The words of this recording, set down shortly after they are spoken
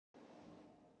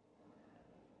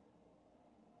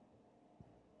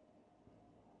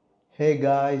Hey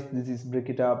guys, this is Brick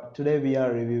It Up. Today we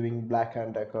are reviewing Black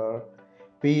 & Decker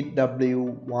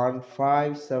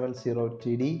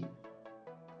PW1570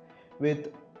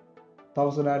 with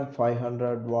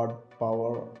 1500 watt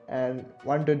power and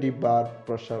 120 bar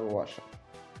pressure washer.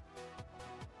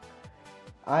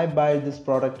 I buy this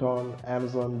product on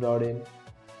Amazon.in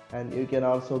and you can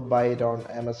also buy it on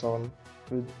Amazon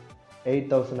with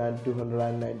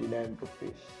 8299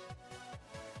 rupees.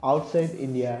 Outside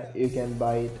India, you can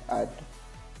buy it at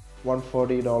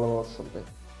 $140 or something.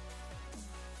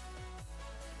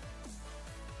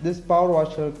 This power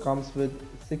washer comes with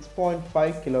 6.5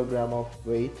 kg of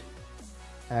weight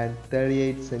and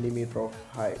 38 cm of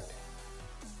height.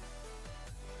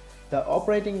 The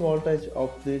operating voltage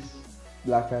of this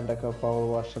Black & Decker power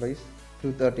washer is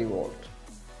 230 volt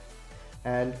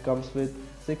and comes with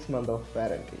 6 months of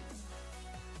warranty.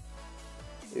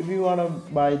 If you want to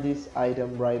buy this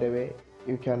item right away,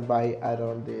 you can buy it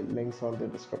on the links on the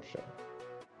description.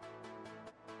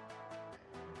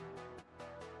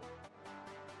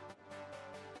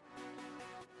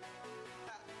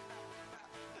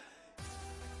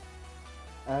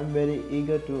 I'm very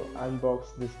eager to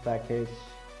unbox this package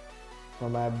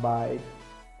from my buy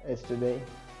yesterday,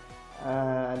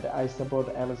 and I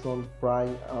support Amazon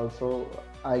Prime also.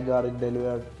 I got it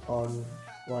delivered on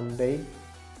one day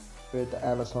with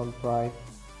Amazon Prime.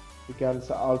 You can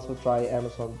also try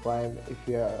Amazon Prime if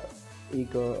you are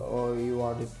eager or you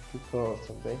want it quicker or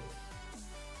something.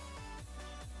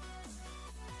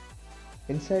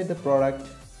 Inside the product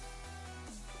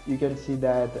you can see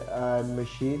that a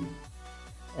machine,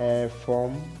 a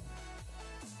foam,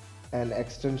 an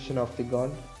extension of the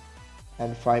gun,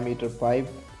 and 5-meter pipe,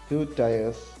 2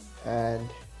 tires, and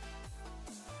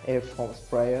a foam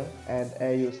sprayer and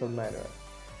a user manual.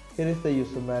 Here is the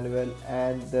user manual,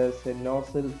 and there's a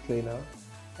nozzle cleaner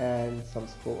and some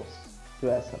screws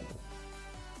to assemble.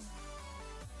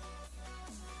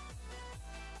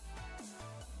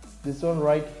 This one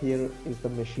right here is the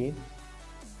machine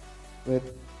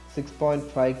with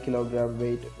 6.5 kg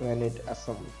weight when it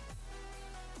assembled.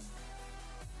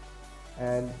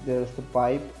 And there's the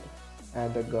pipe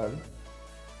and the gun.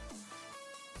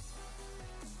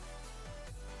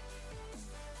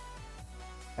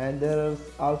 And there is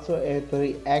also a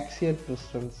 3 axial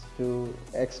pistons to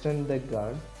extend the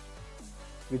gun,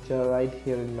 which are right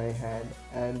here in my hand,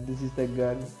 and this is the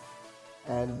gun,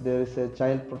 and there is a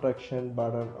child protection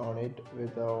button on it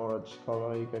with the orange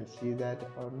color. You can see that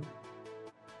on.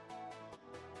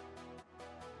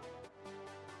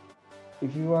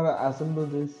 If you want to assemble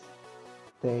this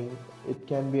thing, it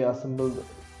can be assembled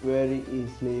very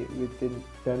easily within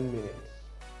 10 minutes,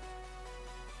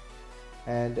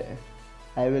 and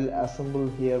I will assemble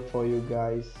here for you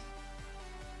guys,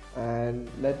 and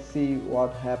let's see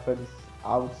what happens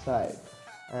outside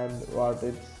and what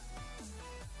it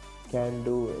can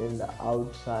do in the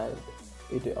outside.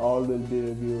 It all will be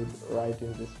reviewed right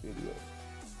in this video.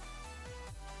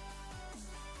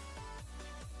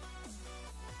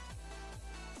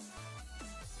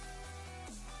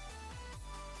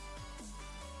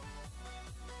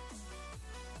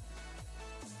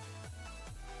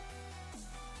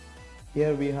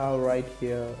 Here we have right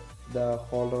here the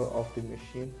holder of the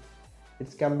machine.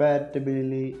 It's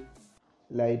comparatively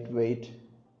lightweight.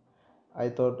 I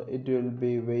thought it will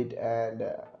be weight and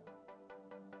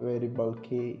very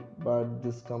bulky, but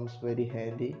this comes very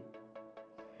handy.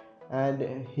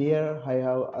 And here I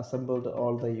have assembled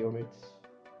all the units,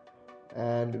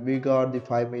 and we got the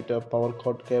 5-meter power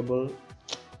cord cable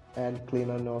and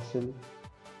cleaner nozzle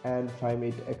and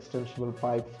 5-meter extensible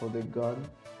pipe for the gun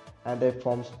and a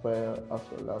foam sprayer as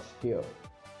well as here.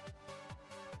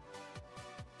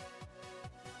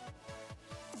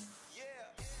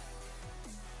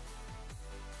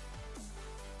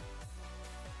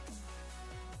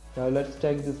 Now let's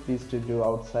take this piece to do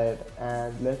outside,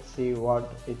 and let's see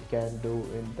what it can do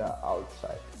in the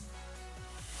outside.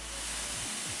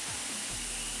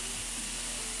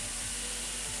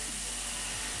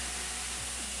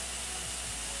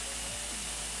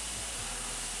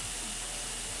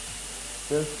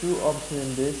 There's 2 options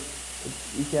in this.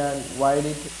 You can wide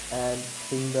it and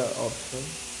swing the option.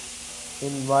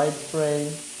 In wide frame,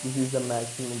 this is the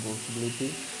maximum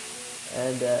possibility,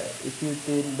 and if you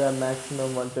think the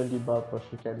maximum 120 bar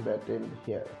pressure can be attained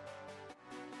here.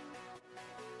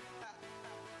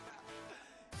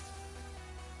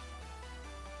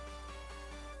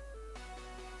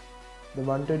 The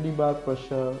 120 bar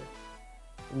pressure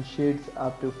initiates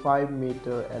up to 5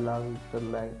 meters along the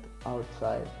length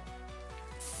outside.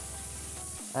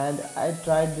 And I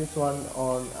tried this one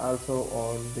on also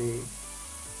on the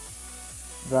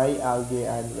dry algae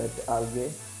and wet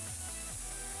algae,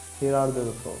 Here are the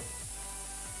results.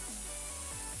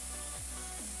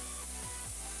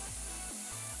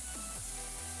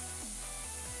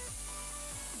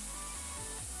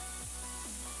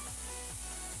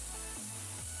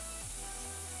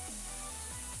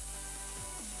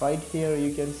 Right here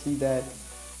you can see that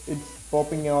it's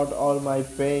popping out all my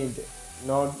paint,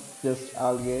 not just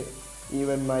algae,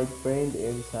 even my paint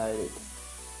inside it.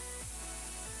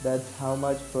 That's how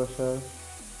much pressure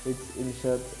it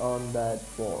inserts on that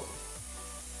wall.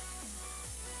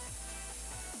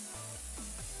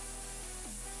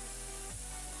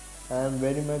 I am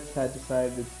very much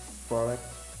satisfied with this product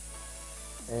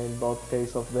in both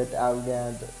case of wet algae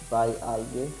and dry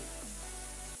algae.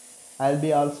 I'll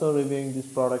be also reviewing this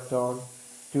product on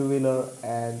two-wheeler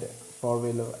and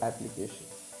four-wheeler applications.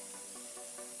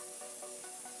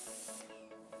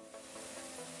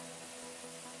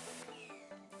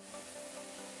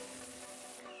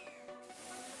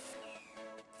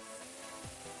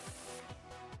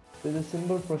 With a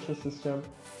simple pressure system,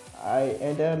 I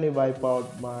entirely wipe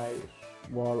out my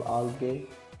wall algae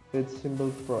with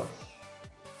simple press.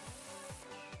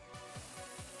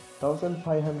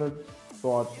 1500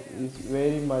 watts is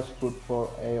very much good for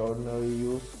a ordinary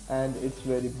use and it's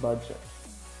very budget.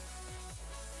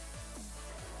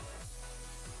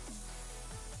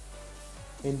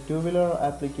 In two-wheeler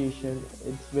application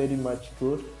it's very much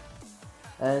good,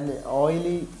 and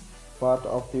oily part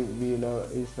of the wheeler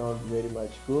is not very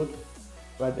much good,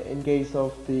 but in case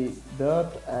of the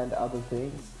dirt and other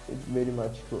things it's very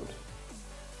much good.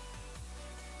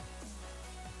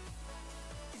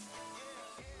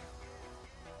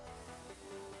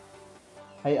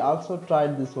 I also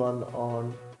tried this one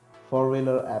on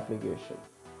four-wheeler application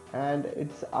and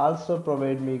it's also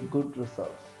provided me good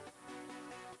results.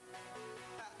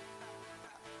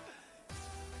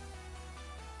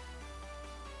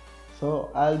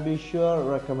 So I'll be sure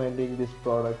recommending this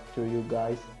product to you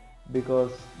guys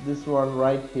because this one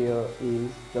right here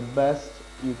is the best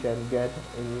you can get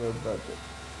in your budget.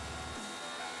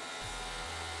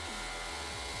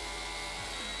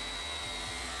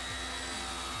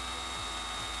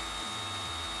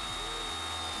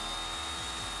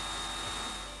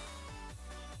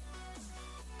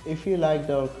 If you liked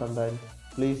our content,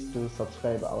 please do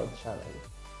subscribe our channel.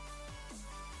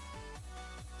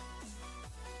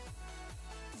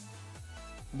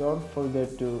 Don't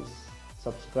forget to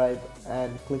subscribe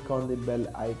and click on the bell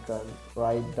icon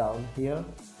right down here.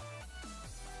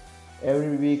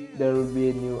 Every week there will be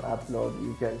a new upload.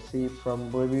 You can see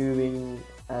from reviewing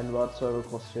and whatsoever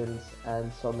questions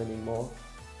and so many more.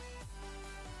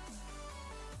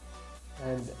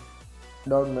 And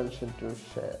don't mention to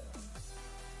share.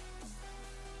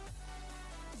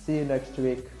 See you next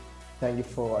week. Thank you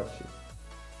for watching.